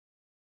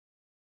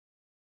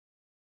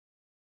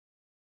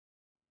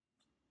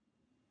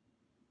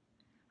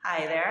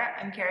Hi there,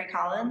 I'm Carrie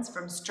Collins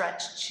from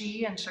Stretch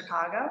Chi in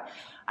Chicago.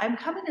 I'm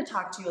coming to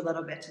talk to you a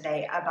little bit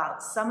today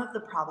about some of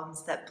the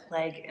problems that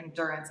plague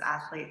endurance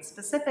athletes,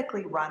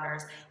 specifically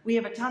runners. We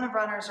have a ton of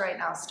runners right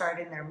now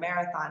starting their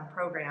marathon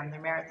program, their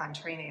marathon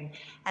training,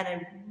 and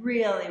I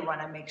really want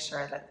to make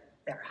sure that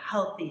they're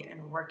healthy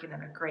and working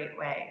in a great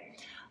way.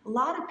 A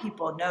lot of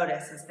people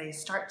notice as they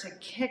start to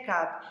kick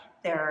up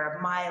their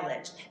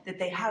mileage that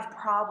they have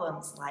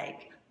problems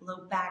like low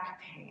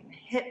back pain,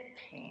 hip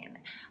pain,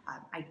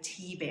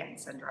 IT band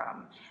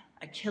syndrome,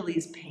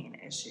 Achilles pain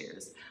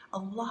issues. A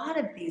lot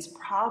of these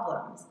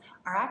problems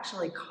are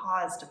actually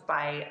caused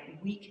by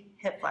weak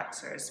hip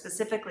flexors,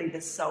 specifically the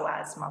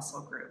psoas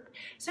muscle group.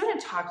 So I'm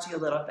going to talk to you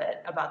a little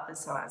bit about the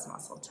psoas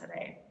muscle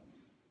today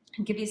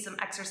and give you some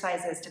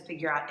exercises to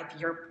figure out if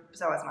your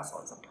psoas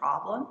muscle is a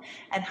problem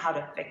and how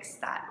to fix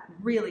that.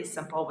 Really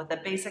simple with a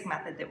basic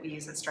method that we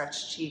use at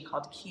Stretch Chi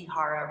called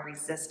Ki-Hara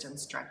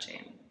resistance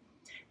stretching.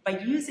 By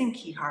using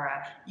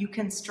Ki-Hara, you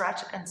can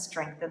stretch and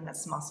strengthen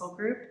this muscle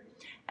group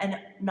and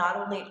not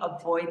only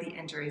avoid the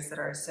injuries that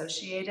are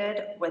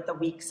associated with the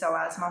weak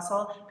psoas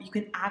muscle, but you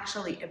can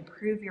actually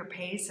improve your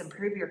pace,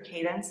 improve your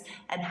cadence,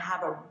 and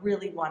have a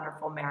really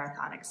wonderful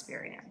marathon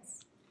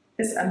experience.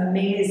 This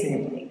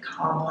amazingly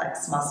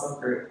complex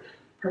muscle group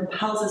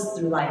propels us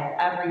through life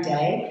every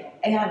day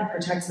and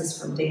protects us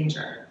from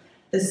danger.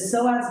 The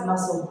psoas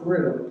muscle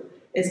group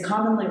is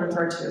commonly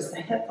referred to as the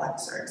hip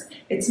flexors.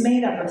 It's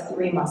made up of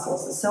three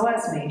muscles, the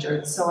psoas major,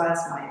 the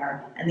psoas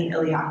minor, and the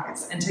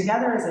iliacus. And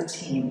together as a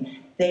team,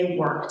 they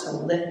work to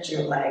lift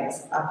your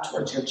legs up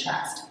towards your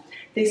chest.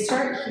 They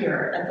start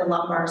here at the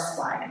lumbar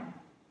spine,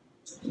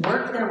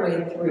 work their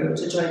way through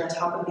to join the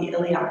top of the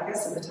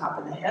iliacus at the top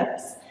of the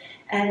hips,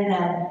 and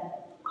then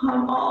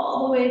come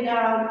all the way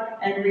down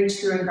and reach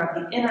through and grab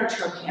the inner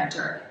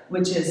trochanter,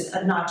 which is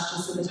a notch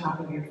just at the top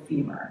of your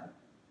femur.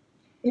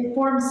 It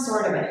forms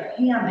sort of a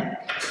hammock.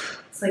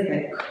 It's like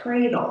a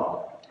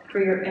cradle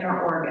for your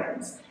inner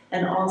organs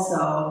and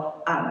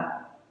also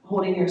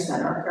holding your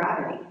center of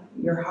gravity,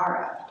 your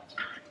hara.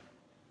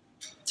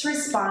 It's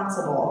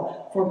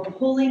responsible for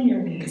pulling your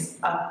knees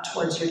up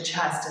towards your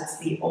chest. It's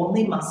the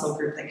only muscle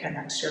group that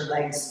connects your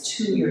legs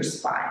to your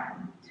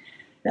spine.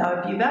 Now,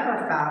 if you've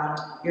ever found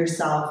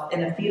yourself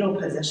in a fetal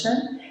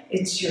position,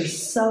 it's your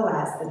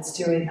psoas that's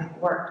doing that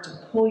work to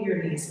pull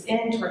your knees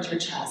in towards your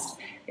chest.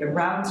 It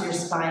rounds your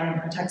spine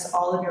and protects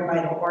all of your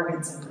vital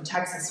organs and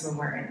protects us when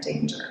we're in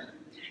danger.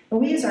 And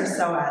we use our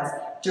psoas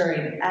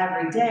during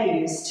everyday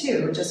use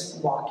too,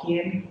 just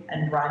walking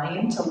and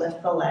running to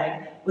lift the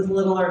leg with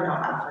little or no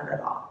effort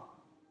at all.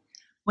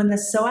 When the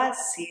psoas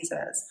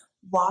seizes,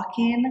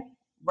 walking,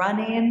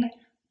 running,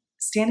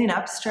 standing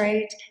up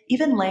straight,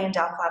 even laying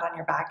down flat on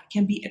your back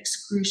can be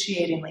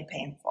excruciatingly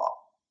painful.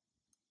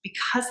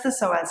 Because the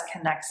psoas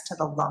connects to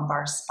the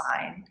lumbar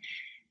spine,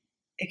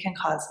 it can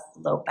cause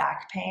low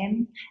back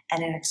pain,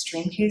 and in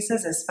extreme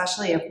cases,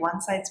 especially if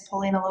one side's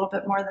pulling a little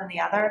bit more than the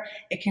other,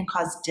 it can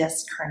cause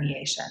disc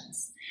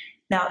herniations.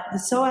 Now, the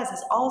psoas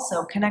is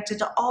also connected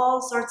to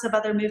all sorts of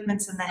other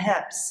movements in the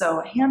hips,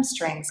 so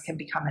hamstrings can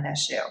become an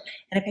issue.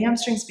 And if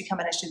hamstrings become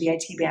an issue, the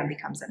IT band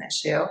becomes an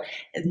issue,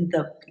 and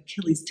the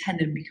Achilles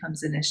tendon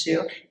becomes an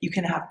issue. You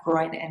can have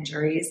groin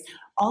injuries.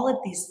 All of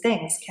these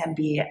things can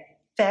be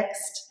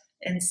fixed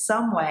in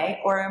some way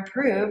or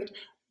improved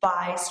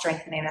by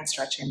strengthening and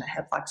stretching the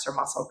hip flexor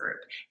muscle group.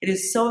 It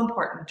is so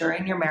important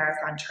during your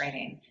marathon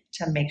training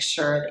to make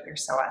sure that your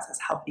psoas is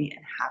healthy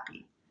and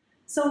happy.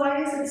 So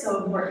why is it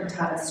so important to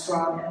have a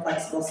strong and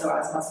flexible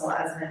psoas muscle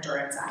as an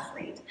endurance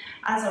athlete?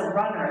 As a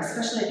runner,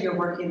 especially if you're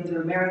working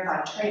through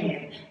marathon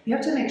training, you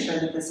have to make sure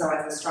that the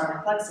psoas is strong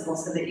and flexible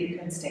so that you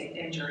can stay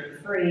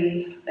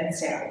injury-free and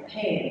stay out of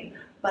pain,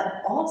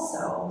 but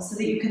also so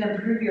that you can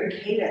improve your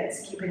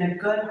cadence, keeping a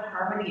good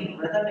harmony and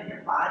rhythm in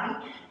your body,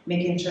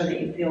 making sure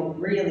that you feel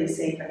really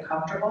safe and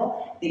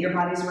comfortable, that your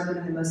body's working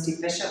in the most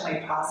efficient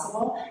way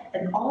possible,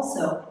 and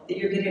also that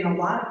you're getting a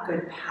lot of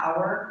good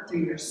power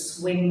through your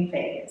swing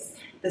phase.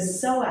 The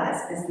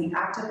psoas is the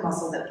active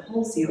muscle that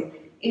pulls you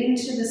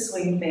into the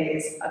swing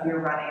phase of your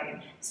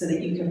running so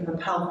that you can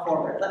propel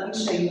forward. Let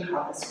me show you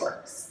how this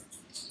works.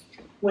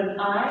 When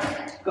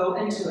I go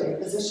into a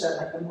position,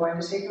 like I'm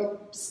going to take a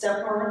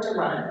step forward to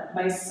run,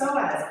 my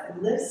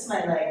psoas lifts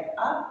my leg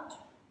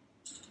up,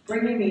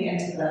 bringing me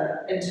into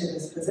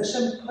this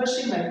position,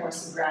 pushing my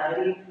force of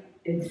gravity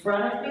in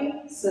front of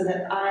me so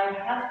that I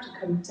have to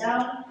come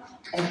down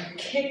and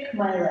kick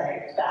my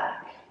leg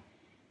back.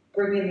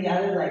 Bringing the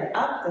other leg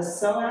up, the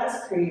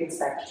psoas creates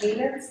that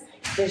cadence.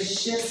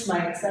 This shifts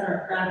my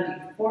center of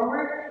gravity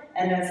forward,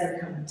 and as I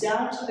come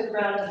down to the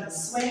ground in the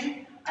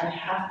swing, I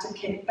have to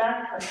kick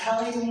back,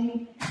 propelling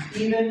me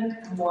even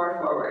more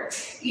forward.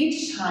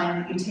 Each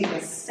time that you take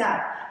a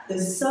step, the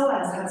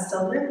psoas has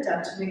to lift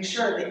up to make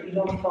sure that you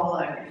don't fall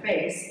on your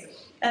face,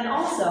 and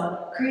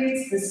also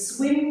creates the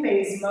swing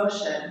phase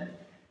motion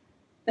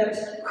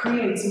that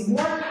creates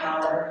more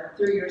power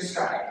through your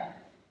stride.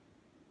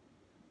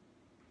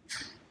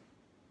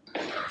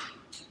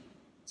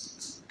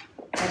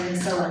 And the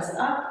psoas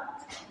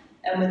up,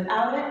 and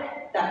without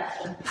it,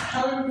 that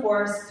propelling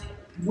force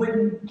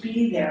wouldn't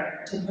be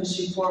there to push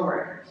you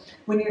forward.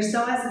 When your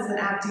psoas isn't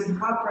acting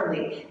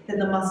properly, then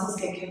the muscles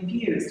get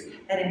confused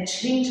and it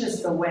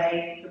changes the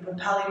way the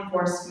propelling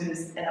force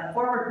moves in a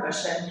forward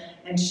motion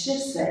and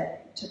shifts it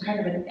to kind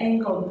of an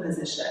angled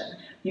position.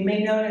 You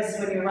may notice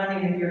when you're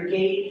running, if your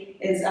gait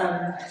is,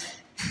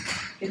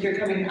 if you're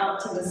coming out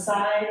to the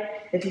side,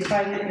 if you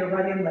find that you're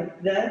running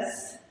like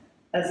this,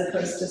 as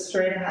opposed to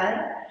straight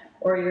ahead,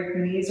 or your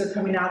knees are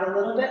coming out a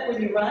little bit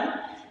when you run,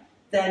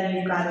 then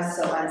you've got a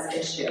psoas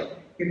issue.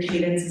 Your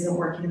cadence isn't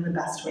working in the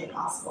best way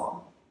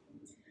possible.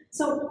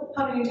 So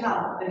how do you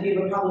tell if you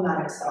have a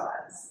problematic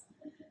psoas?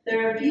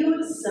 There are a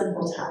few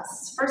simple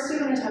tests. First, we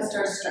want to test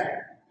our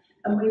strength.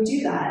 And we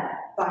do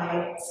that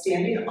by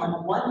standing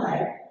on one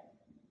leg,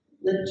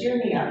 lift your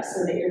knee up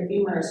so that your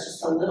femur is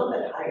just a little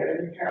bit higher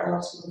than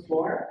parallel to the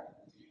floor,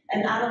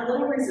 and add a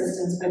little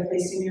resistance by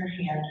placing your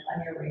hand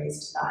on your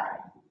raised thigh.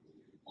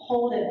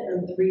 Hold it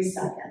for 3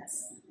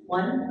 seconds.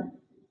 1,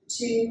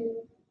 2,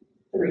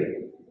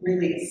 3.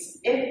 Release.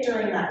 If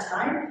during that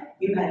time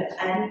you had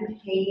any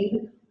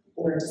pain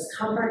or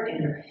discomfort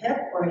in your hip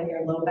or in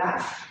your low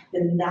back,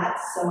 then that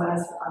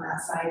psoas on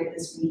that side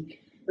is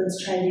weak.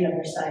 Let's try the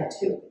other side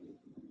too.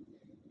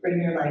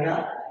 Bring your leg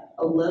up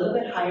a little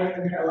bit higher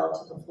than parallel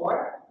to the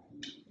floor.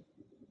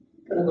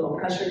 Put a little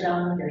pressure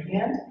down with your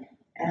hand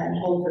and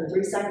hold for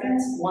 3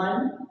 seconds.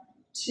 1,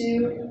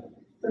 2,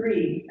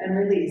 3, and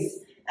release.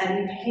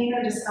 Any pain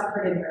or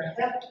discomfort in your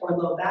hip or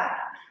low back,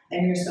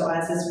 and your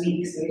psoas is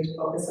weak, so you have to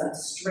focus on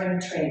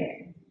strength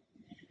training.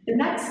 The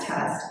next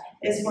test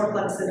is for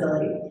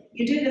flexibility.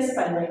 You do this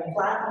by laying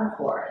flat on the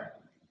floor.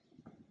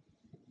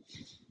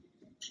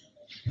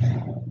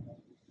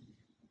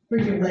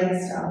 Bring your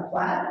legs down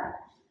flat.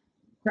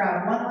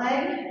 Grab one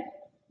leg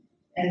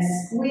and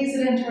squeeze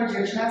it in towards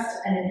your chest,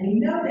 and if you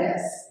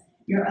notice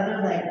your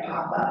other leg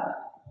pop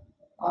up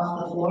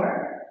off the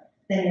floor,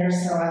 then your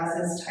psoas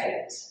is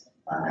tight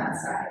on that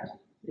side.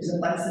 There's a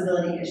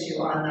flexibility issue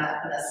on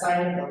the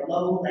side of the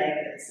low leg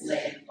that's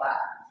laid flat.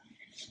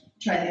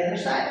 Try the other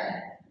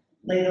side.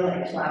 Lay the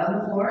leg flat on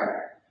the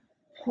floor,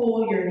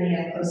 pull your knee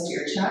in close to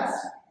your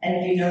chest, and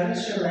if you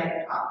notice your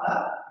leg pop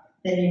up,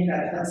 then you've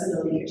got a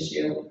flexibility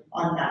issue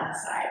on that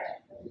side.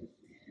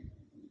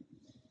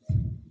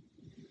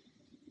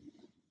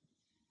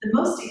 The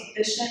most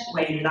efficient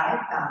way that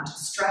I've found to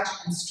stretch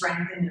and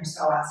strengthen your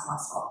psoas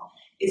muscle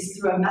is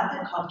through a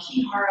method called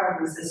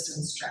Ki-Hara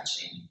resistance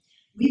stretching.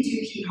 We do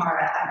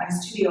Ki-Hara at my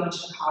studio in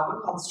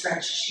Chicago called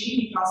Stretch Chi.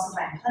 You can also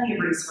find plenty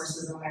of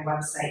resources on my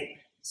website,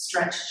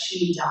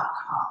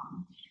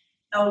 stretchchi.com.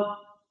 Now,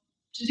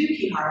 to do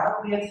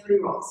Ki-Hara, we have 3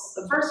 rules.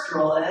 The first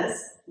rule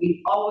is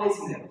we always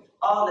move,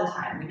 all the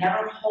time. We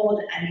never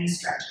hold any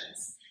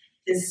stretches.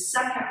 The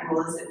second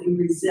rule is that we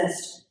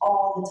resist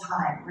all the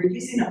time. We're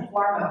using a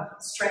form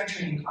of strength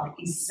training called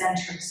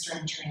eccentric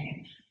strength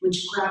training,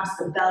 which grabs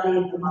the belly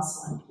of the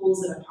muscle and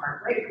pulls it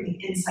apart right from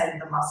the inside of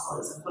the muscle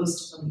as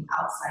opposed to from the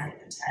outside of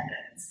the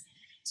tendons.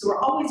 So we're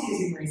always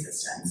using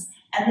resistance.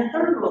 And the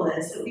third rule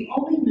is that we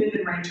only move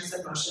in ranges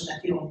of motion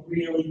that feel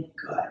really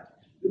good.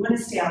 We want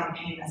to stay out of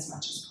pain as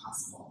much as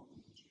possible.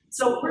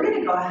 So we're going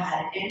to go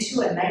ahead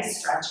into a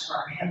nice stretch for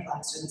our hip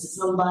flexor. This is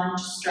a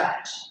lunge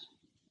stretch.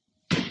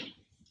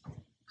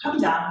 Come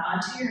down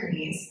onto your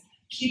knees.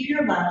 Keep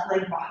your left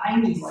leg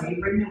behind you while you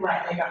bring the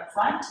right leg up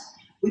front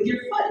with your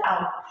foot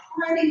out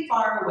pretty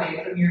far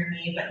away from your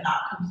knee but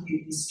not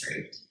completely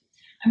straight.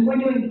 I'm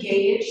going to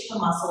engage the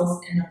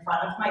muscles in the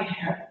front of my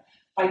hip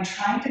by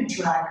trying to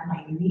drag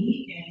my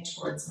knee in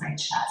towards my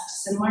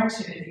chest, similar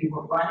to if you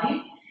were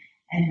running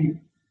and you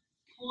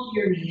pulled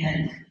your knee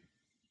in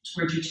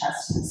towards your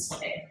chest this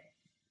way.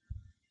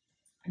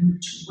 I'm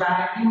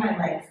dragging my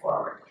leg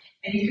forward.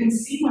 And you can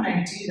see when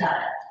I do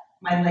that,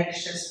 my leg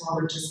shifts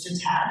forward just a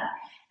tad.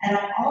 And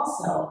I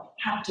also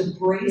have to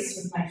brace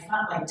with my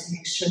front leg to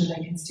make sure that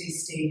I can stay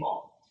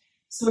stable.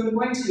 So I'm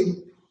going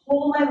to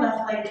pull my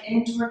left leg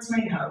in towards my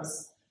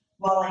nose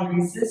while I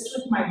resist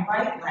with my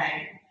right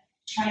leg,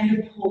 trying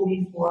to pull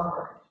me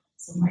forward.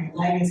 So my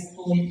leg is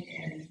pulling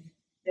in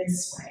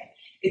this way.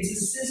 It's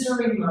a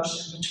scissoring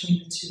motion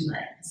between the 2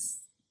 legs.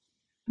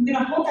 I'm going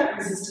to hold that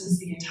resistance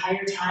the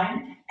entire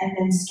time and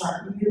then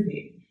start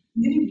moving.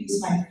 I'm going to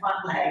use my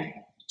front leg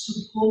to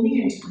pull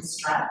me into a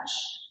stretch.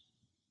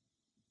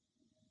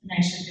 And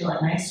I should feel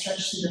a nice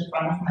stretch through the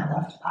front of my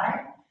left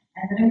thigh.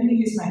 And then I'm going to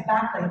use my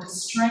back leg to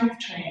strength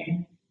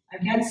train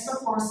against the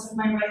force of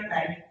my right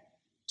leg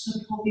to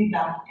pull me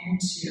back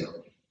into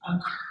a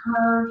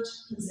curved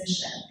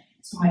position.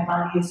 So my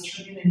body is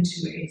turning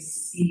into a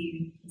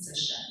C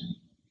position.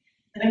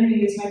 Then I'm going to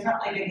use my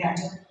front leg again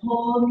to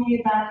pull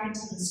me back into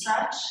the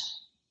stretch.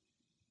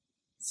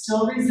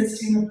 Still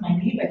resisting with my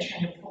knee by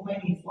trying to pull my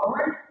knee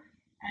forward.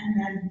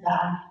 And then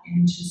back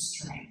into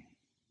strength.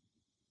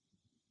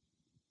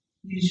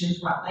 Use your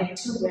front leg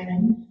to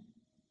win.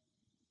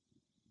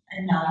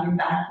 And now your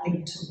back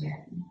leg to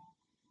win.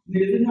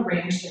 Move in the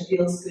range that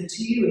feels good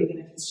to you, even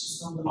if it's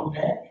just a little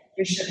bit.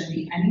 There shouldn't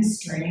be any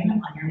strain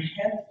on your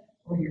hip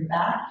or your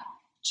back.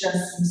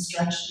 Just some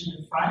stretch through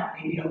the front,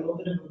 maybe a little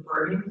bit of a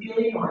burning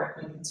feeling or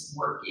like it's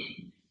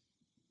working.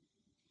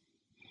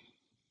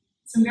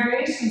 Some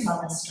variations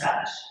on this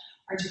stretch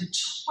are to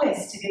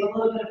twist, to give a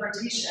little bit of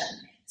rotation.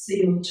 So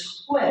you'll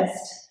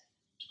twist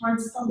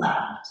towards the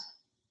left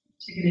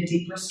to get a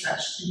deeper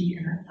stretch to the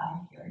inner thigh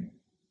here.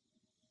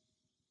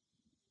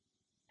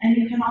 And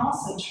you can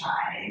also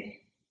try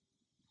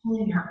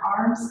pulling your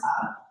arms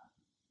up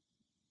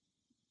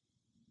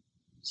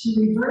to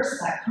reverse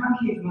that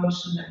concave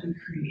motion that we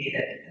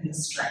created in the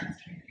strength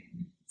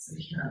training. So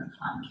here I'm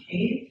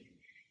concave,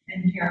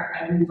 and here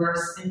I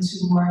reverse into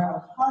more of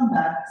a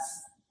convex,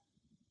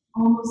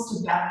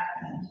 almost a back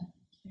bend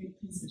type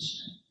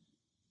position.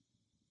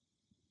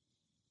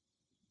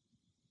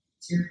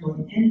 So you're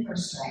pulling in for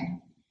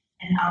strength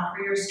and out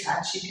for your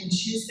stretch. You can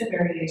choose the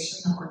variation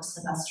that works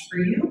the best for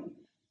you.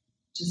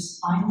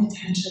 Just find the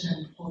tension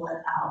and pull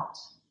it out.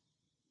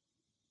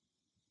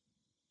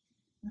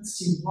 Let's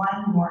do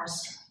one more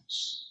stretch.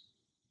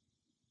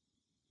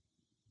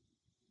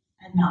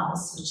 And now we'll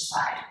switch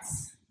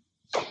sides.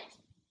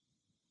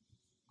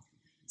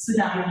 So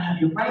now you'll have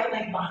your right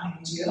leg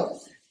behind you,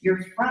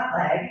 your front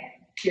leg,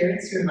 here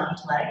is your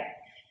left leg.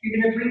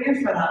 You're going to bring your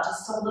foot out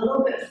just a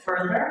little bit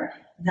further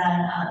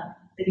than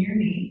your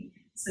knee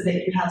so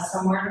that you have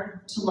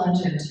somewhere to lunge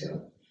into.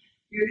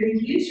 You're going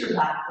to use your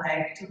back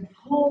leg to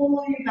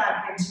pull you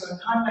back into a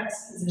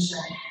convex position.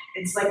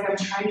 It's like I'm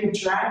trying to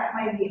drag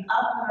my knee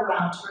up and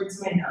around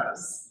towards my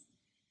nose.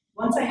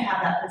 Once I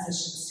have that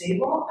position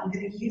stable, I'm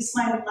going to use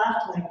my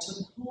left leg to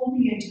pull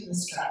me into the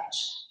stretch.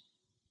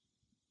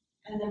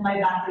 And then my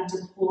back leg to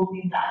pull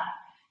me back.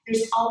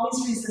 There's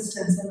always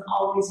resistance and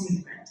always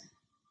movement.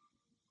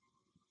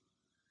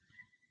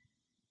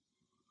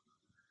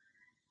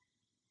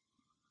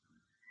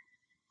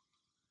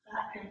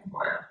 Back and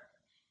forth.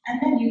 And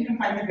then you can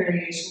find the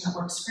variation that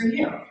works for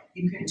you.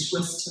 You can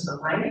twist to the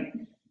right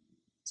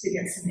to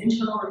get some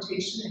internal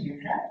rotation in your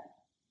hip.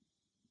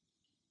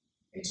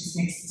 It just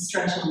makes the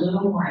stretch a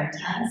little more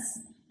intense.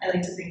 I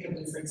like to think of it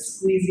as like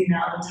squeezing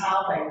out the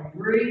towel by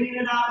bringing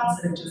it out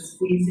instead of just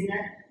squeezing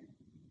it.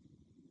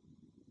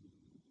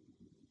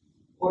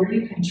 Or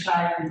you can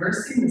try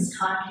reversing this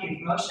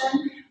concave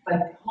motion by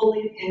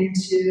pulling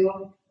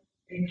into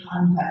a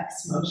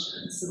convex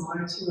motion,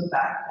 similar to a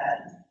back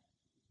bend.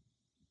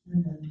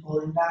 And then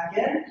pulling back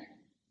in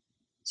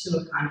to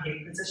a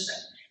concave position,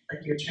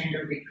 like you're trying to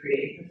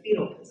recreate the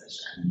fetal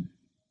position.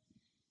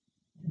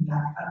 And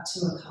back up to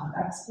a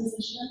convex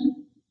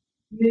position,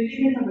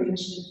 moving in the range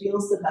that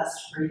feels the best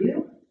for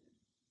you,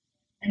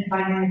 and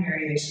finding a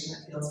variation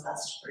that feels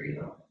best for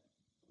you.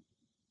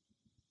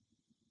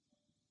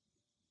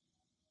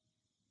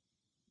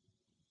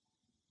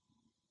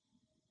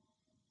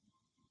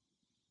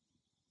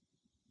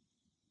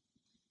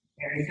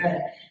 Very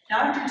good.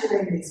 Now after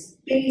doing these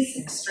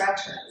basic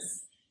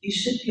stretches, you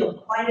should feel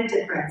quite a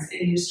difference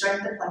in your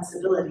strength and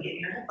flexibility in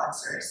your hip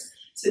flexors.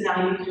 So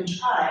now you can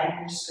try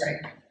your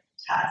strength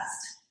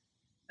test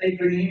by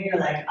bringing your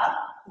leg up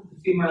with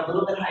the femur a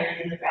little bit higher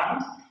than the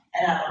ground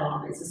and add a little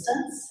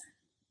resistance.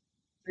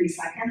 3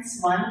 seconds,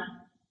 1,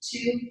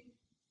 2,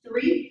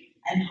 3,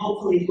 and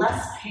hopefully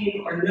less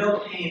pain or no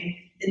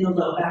pain in the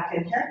low back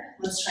and hip.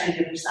 Let's try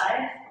the other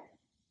side.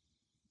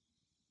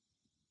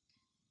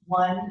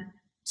 1,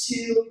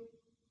 2,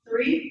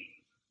 3,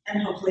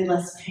 and hopefully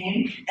less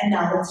pain. And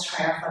now let's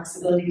try our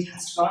flexibility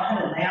test. Go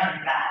ahead and lay on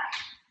your back.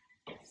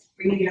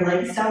 Bringing your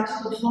legs down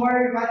to the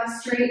floor, run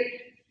straight.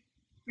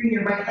 Bring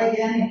your right leg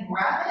in and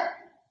grab it.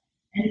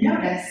 And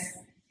notice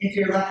if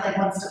your left leg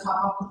wants to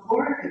pop off the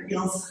floor, if it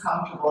feels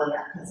comfortable in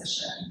that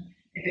position.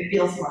 If it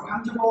feels more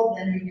comfortable,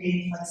 then you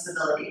gain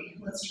flexibility.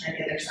 Let's try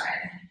the other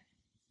side.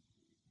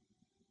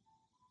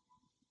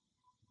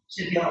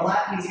 Should feel a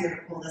lot easier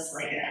to pull this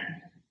leg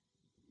in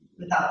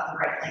without the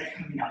right leg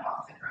coming up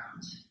off the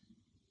ground.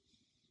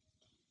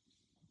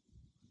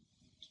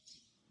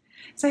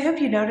 So I hope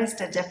you noticed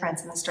a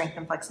difference in the strength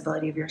and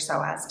flexibility of your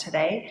psoas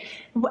today.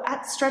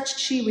 At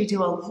Stretch Chi, we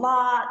do a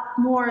lot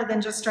more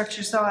than just stretch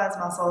your psoas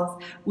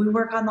muscles. We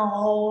work on the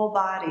whole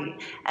body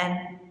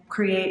and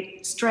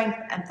create strength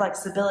and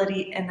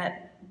flexibility in a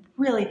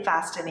really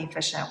fast and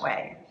efficient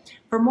way.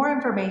 For more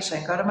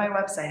information, go to my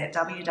website at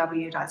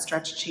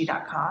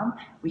www.stretchchi.com.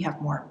 We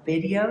have more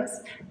videos,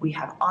 we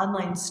have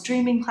online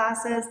streaming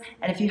classes,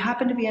 and if you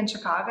happen to be in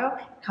Chicago,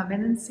 come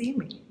in and see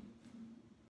me.